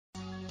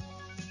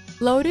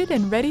Loaded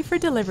and ready for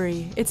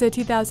delivery, it's a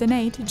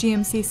 2008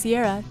 GMC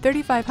Sierra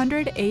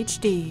 3500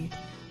 HD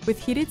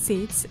with heated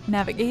seats,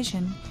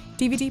 navigation,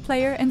 DVD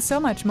player, and so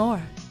much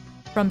more.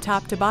 From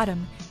top to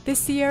bottom, this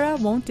Sierra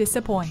won't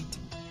disappoint.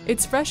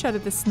 It's fresh out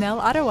of the Snell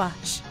Auto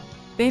Wash.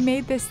 They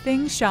made this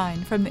thing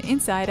shine from the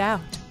inside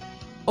out.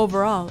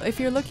 Overall,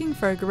 if you're looking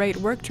for a great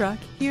work truck,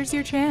 here's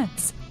your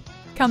chance.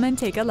 Come and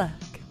take a look.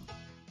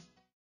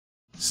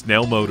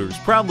 Snell Motors,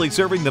 proudly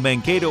serving the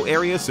Mankato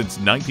area since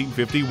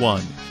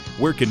 1951.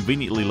 We're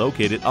conveniently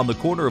located on the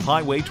corner of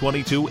Highway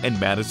 22 and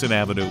Madison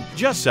Avenue,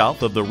 just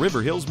south of the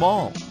River Hills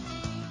Mall.